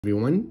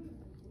Everyone,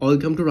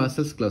 welcome to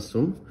Rashel's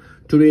classroom.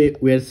 Today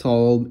we are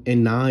solve a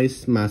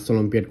nice math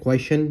olympiad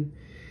question,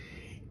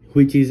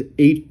 which is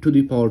 8 to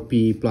the power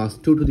p plus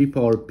 2 to the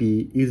power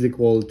p is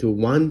equal to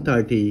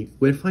 130.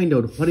 We'll find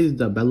out what is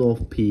the value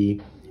of p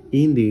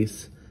in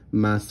this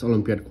math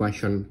olympiad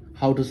question,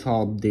 how to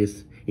solve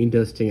this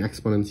interesting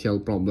exponential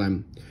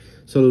problem.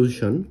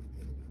 Solution.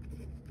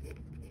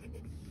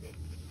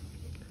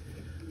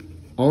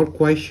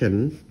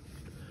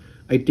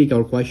 I take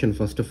our question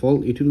first of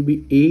all. It will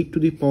be 8 to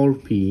the power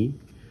p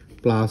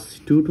plus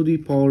 2 to the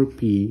power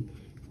p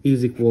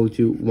is equal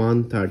to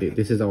 130.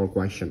 This is our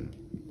question.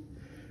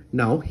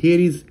 Now here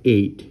is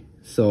 8.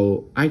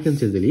 So I can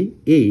say easily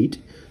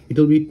 8, it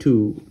will be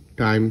 2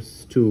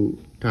 times 2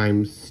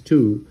 times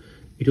 2.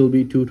 It will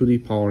be 2 to the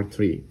power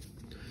 3.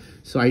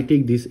 So I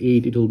take this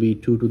 8, it will be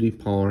 2 to the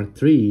power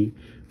 3.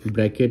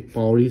 Bracket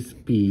power is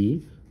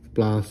p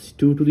plus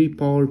 2 to the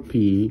power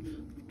p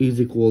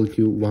is equal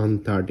to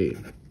 130.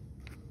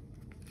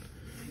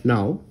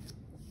 Now,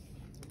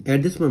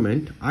 at this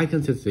moment, I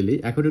can say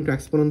easily, according to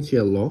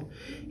exponential law,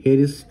 here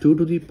is 2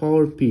 to the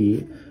power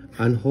p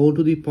and whole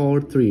to the power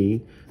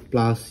 3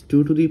 plus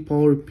 2 to the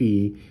power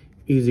p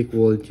is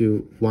equal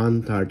to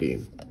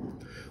 130.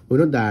 We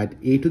know that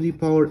a to the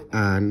power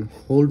n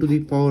whole to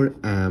the power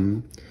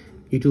m,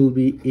 it will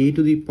be a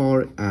to the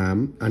power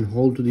m and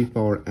whole to the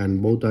power n,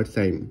 both are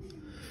same.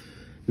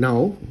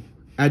 Now,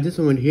 at this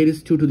moment, here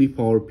is 2 to the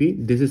power p,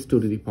 this is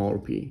 2 to the power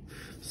p.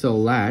 So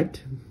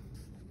let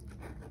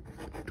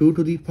 2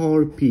 to the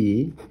power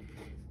p,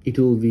 it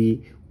will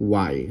be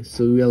y.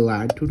 So we will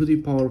add 2 to the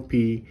power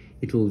p,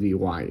 it will be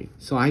y.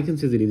 So I can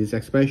say that in this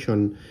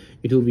expression,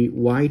 it will be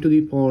y to the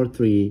power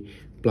 3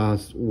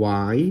 plus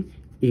y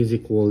is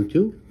equal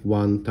to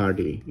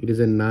 130. It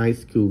is a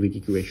nice cubic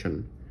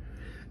equation.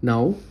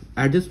 Now,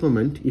 at this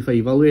moment, if I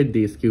evaluate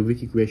this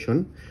cubic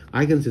equation,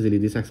 I can say that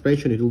in this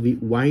expression, it will be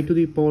y to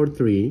the power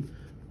 3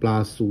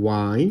 plus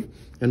y,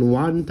 and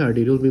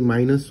 130, it will be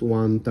minus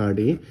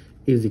 130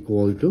 is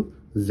equal to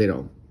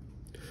 0.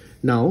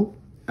 Now,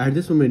 at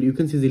this moment, you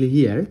can see easily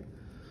here,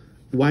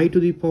 y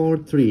to the power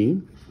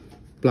 3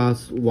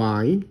 plus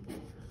y,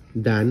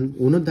 then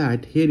we know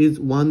that here is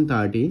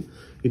 130,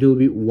 it will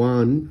be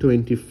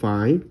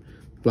 125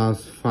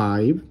 plus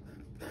 5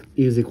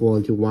 is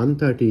equal to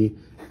 130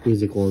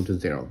 is equal to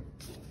 0.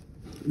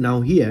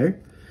 Now here,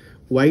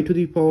 y to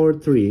the power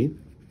 3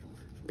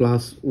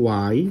 plus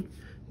y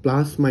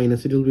plus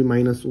minus, it will be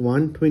minus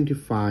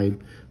 125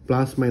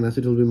 plus minus,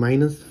 it will be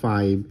minus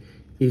 5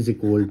 is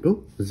equal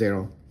to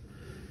 0.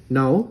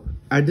 Now,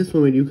 at this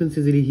moment, you can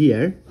see easily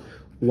here,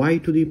 y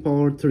to the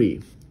power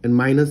 3 and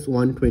minus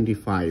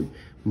 125.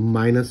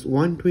 Minus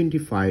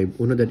 125,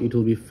 we know that it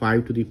will be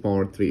 5 to the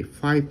power 3.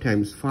 5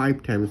 times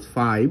 5 times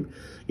 5,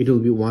 it will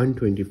be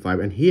 125.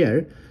 And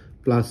here,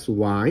 plus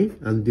y,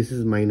 and this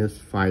is minus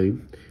 5,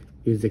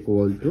 is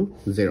equal to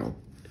 0.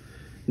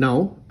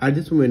 Now, at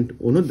this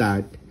moment, we know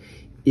that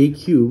a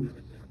cube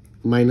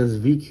minus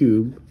v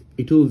cube,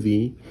 it will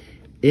be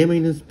a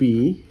minus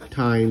b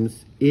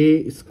times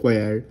a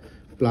square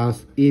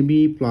plus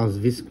ab plus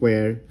v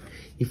square.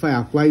 If I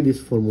apply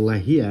this formula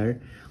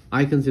here,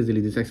 I can say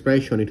this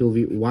expression, it will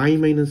be y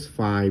minus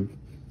 5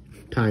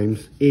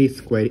 times a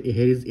square.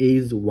 Here is a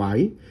is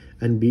y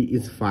and b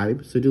is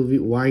 5, so it will be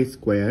y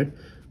square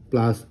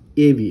plus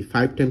ab,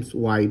 5 times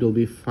y, it will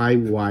be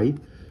 5y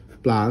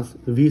plus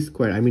v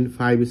square, I mean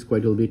 5 square,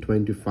 it will be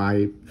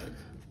 25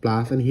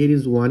 plus, and here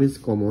is 1 is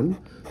common,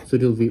 so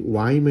it will be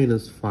y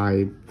minus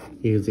 5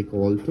 is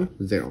equal to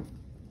 0.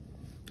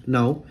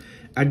 Now,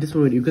 at this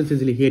moment, you can see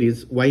easily here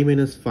is y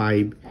minus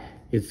 5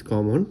 is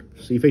common.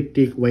 So if I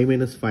take y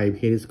minus 5,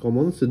 here is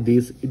common. So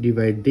this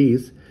divide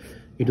this,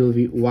 it will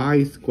be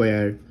y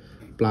square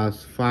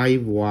plus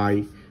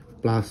 5y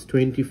plus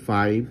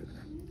 25.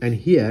 And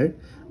here,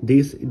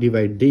 this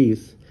divide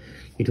this,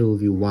 it will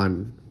be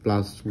 1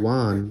 plus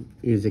 1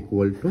 is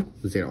equal to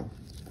 0.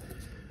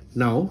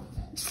 Now,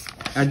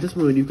 at this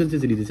moment, you can see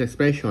this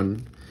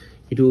expression,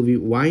 it will be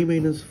y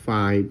minus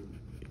 5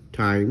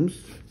 times,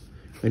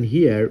 and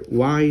here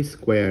y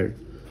square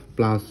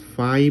plus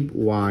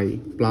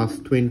 5y plus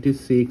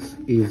 26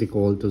 is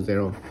equal to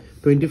 0.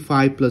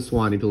 25 plus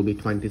 1, it will be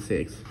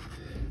 26.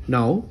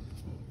 Now,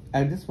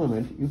 at this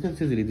moment, you can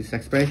see this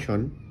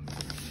expression,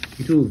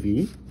 it will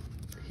be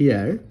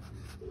here,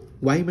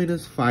 y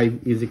minus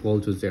 5 is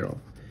equal to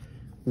 0.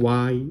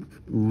 Y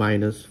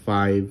minus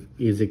 5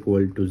 is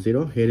equal to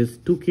 0. Here is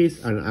two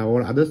case, and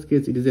our other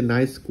case, it is a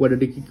nice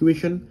quadratic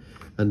equation,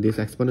 and this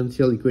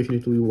exponential equation,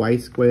 it will be y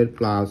square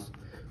plus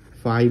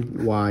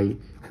 5y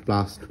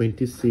plus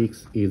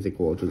 26 is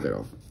equal to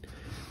 0.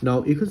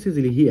 Now, you can see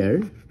easily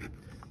here,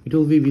 it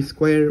will be v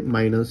square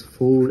minus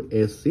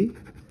 4ac,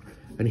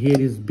 and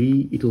here is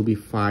b, it will be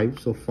 5,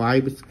 so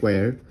 5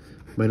 square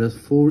minus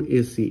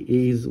 4ac,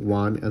 a is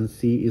 1 and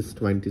c is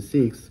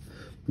 26.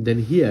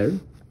 Then here,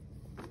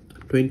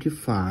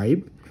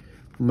 25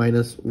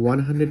 minus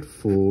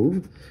 104,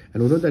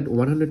 and we know that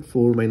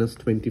 104 minus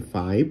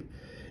 25,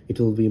 it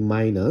will be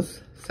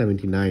minus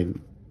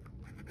 79.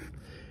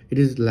 It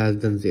is less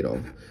than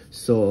 0.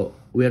 So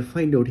we are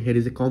find out here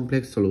is a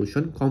complex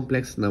solution,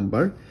 complex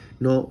number,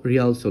 no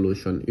real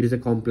solution. It is a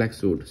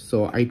complex root,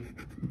 so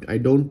I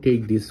don't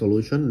take this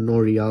solution, no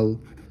real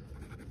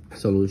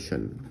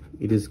solution.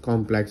 It is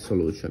complex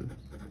solution.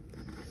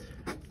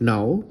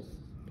 Now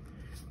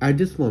at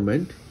this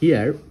moment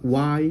here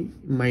y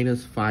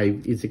minus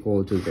 5 is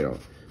equal to 0.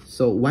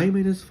 So y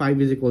minus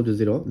 5 is equal to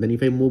 0. Then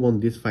if I move on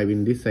this 5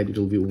 in this side, it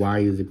will be y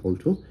is equal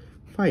to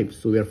 5.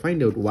 So we are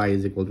find out y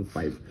is equal to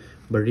 5.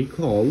 But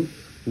recall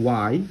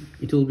y,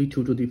 it will be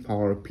 2 to the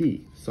power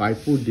p. So I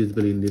put this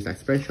value in this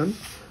expression.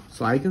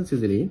 So I can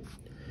easily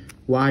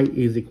y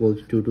is equal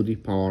to 2 to the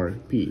power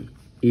p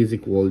is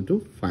equal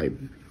to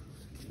 5.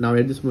 Now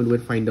at this moment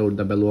we'll find out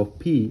the value of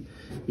p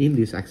in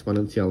this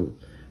exponential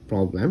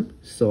problem.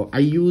 So I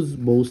use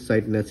both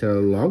side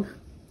natural log.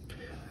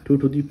 2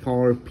 to the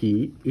power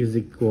p is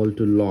equal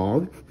to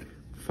log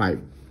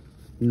 5.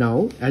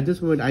 Now at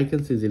this moment I can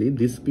easily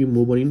this p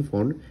move on in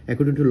front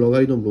according to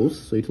logarithm rules.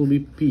 So it will be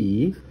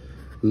p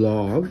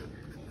log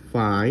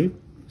 5,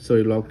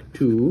 sorry, log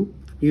 2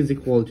 is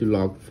equal to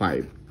log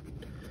 5.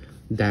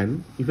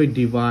 Then if I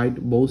divide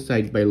both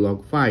sides by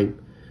log 5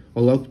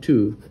 or log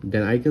 2,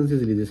 then I can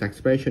easily this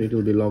expression, it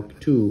will be log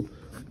 2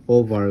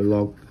 over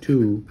log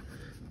 2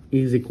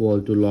 is equal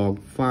to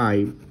log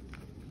 5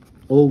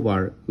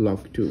 over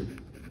log 2.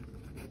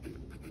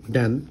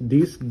 Then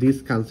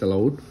this cancel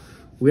out.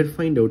 We'll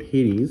find out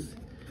here is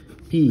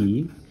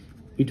p,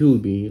 it will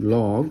be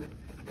log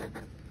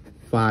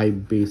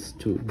 5 base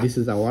 2. This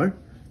is our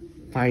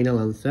final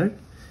answer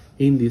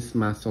in this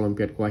Maths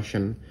Olympiad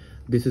question.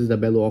 This is the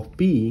value of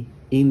p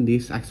in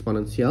this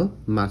exponential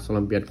Maths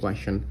Olympiad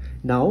question.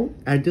 Now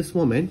at this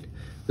moment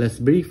let's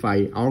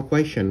verify our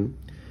question.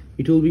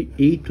 It will be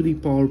 8 to the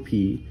power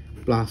p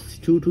plus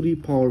 2 to the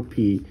power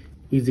p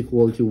is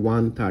equal to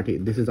 130.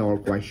 This is our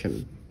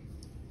question.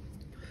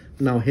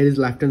 Now here is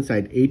left hand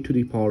side 8 to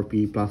the power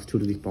p plus 2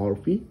 to the power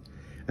p,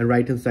 and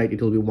right hand side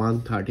it will be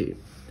 130.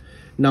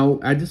 Now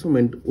at this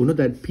moment we know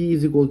that p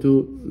is equal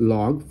to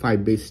log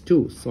 5 base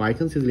 2. So I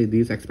can say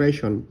this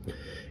expression,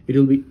 it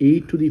will be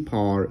 8 to the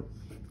power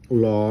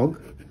log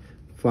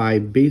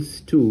 5 base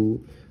 2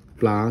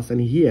 plus,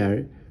 and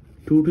here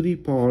 2 to the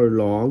power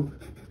log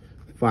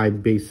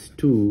 5 base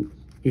 2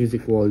 is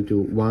equal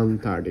to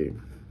 130.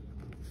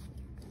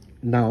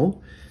 Now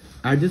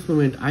at this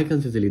moment I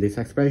can say this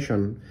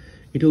expression,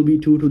 it will be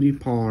 2 to the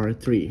power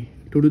 3.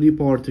 2 to the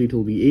power 3 it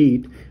will be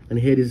 8, and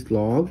here is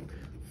log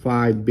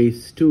 5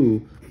 base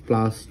 2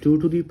 plus 2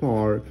 to the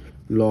power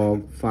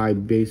log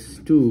 5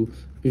 base 2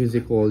 is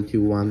equal to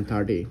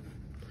 130.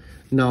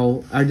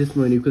 Now at this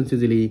moment you can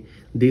easily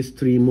these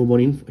 3 move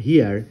on in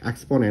here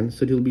exponent,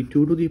 so it will be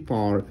 2 to the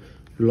power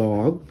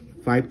log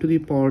 5 to the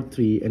power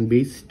 3 and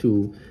base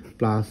 2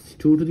 plus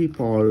 2 to the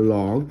power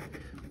log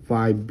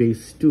 5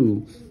 base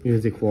 2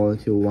 is equal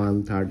to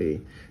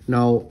 130.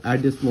 Now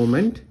at this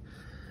moment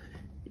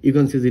you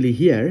can easily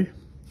here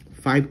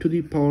 5 to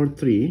the power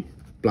 3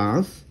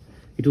 plus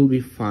it will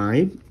be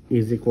 5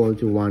 is equal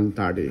to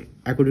 130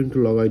 according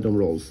to logarithm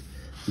rules.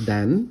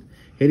 Then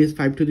here is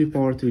 5 to the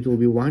power 3, it will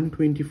be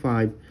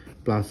 125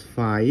 plus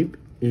 5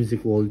 is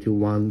equal to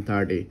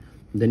 130.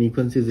 Then you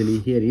can easily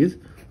here is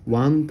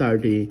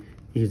 130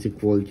 is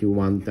equal to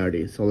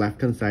 130. So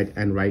left hand side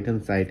and right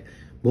hand side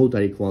both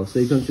are equal. So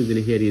you can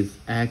easily here is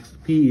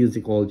p is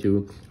equal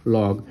to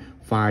log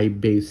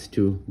 5 base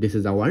 2. This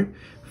is our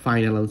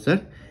final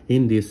answer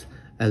in this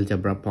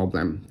algebra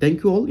problem.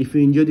 Thank you all. If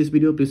you enjoyed this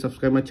video, please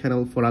subscribe my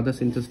channel for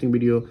others interesting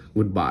video.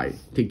 Goodbye.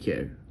 Take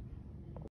care.